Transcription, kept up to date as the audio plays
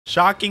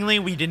Shockingly,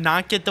 we did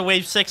not get the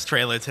Wave 6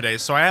 trailer today,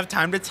 so I have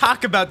time to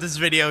talk about this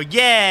video.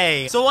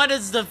 Yay! So what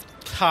is the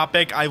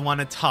topic I want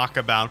to talk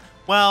about?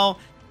 Well,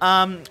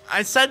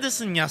 I said this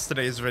in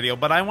yesterday's video,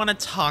 but I want to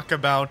talk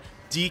about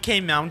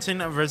DK Mountain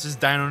versus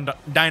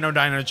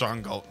Dino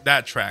Jungle.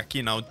 That track,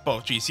 you know,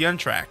 both GCN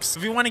tracks.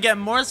 If you want to get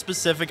more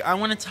specific, I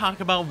want to talk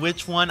about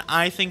which one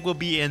I think will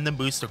be in the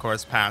Booster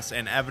Course Pass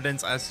and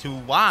evidence as to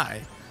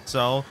why.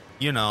 So,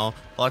 you know,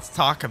 let's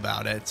talk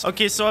about it.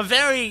 Okay, so a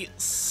very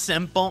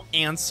simple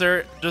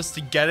answer, just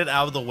to get it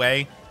out of the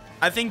way.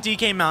 I think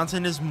DK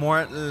Mountain is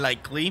more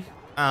likely.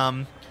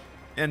 And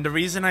the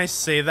reason I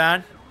say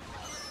that,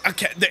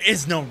 okay, there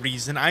is no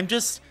reason. I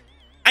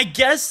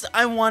guess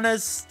I want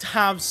to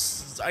have,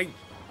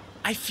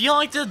 I feel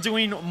like they're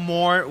doing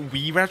more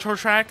Wii retro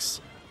tracks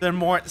than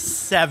more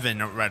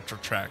 7 retro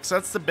tracks.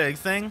 That's the big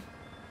thing.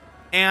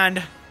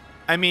 And,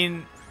 I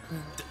mean,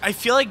 I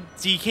feel like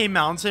DK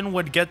Mountain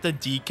would get the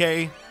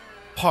DK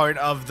part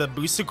of the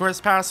Booster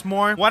Course Pass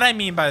more. What I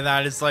mean by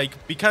that is,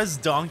 like, because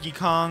Donkey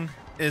Kong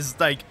is,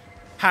 like,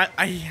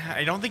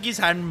 I don't think he's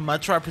had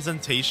much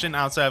representation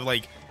outside of,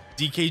 like,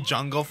 DK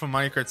Jungle from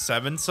Mario Kart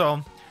 7,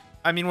 so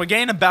I mean, we're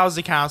getting a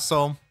Bowser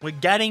Castle. We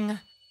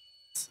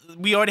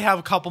already have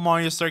a couple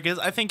Mario circuits.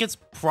 I think it's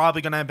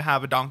probably gonna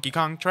have a Donkey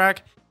Kong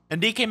track.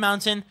 And DK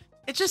Mountain,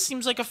 it just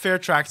seems like a fair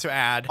track to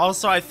add.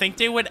 Also, I think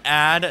they would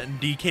add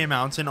DK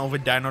Mountain over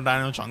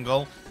Dino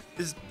Jungle.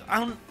 It's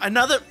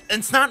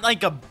not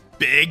like a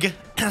big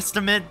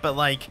estimate, but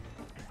like,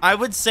 I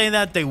would say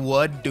that they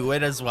would do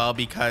it as well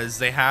because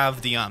they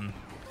have the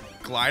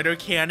glider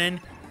cannon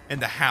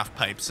and the half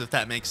pipes, if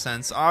that makes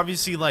sense.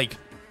 Obviously, like,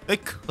 they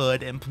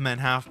could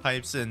implement half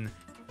pipes in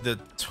the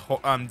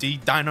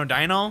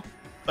Dino,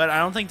 but I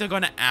don't think they're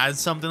going to add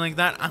something like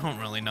that. I don't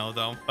really know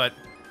though, but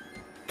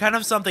kind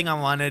of something I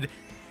wanted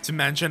to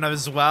mention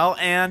as well.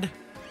 And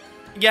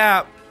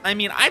yeah, I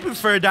mean, I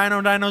prefer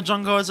Dino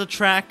Jungle as a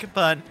track,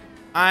 but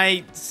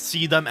I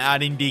see them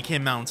adding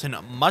DK Mountain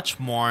much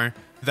more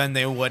than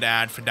they would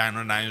add for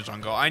Dino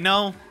Jungle. I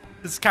know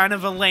it's kind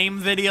of a lame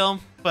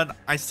video, but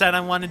I said I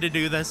wanted to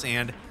do this,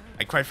 and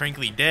I quite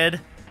frankly did.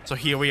 So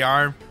here we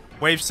are.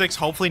 Wave 6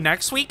 hopefully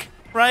next week,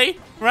 right?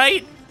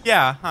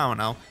 Yeah, I don't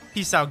know.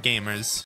 Peace out, gamers.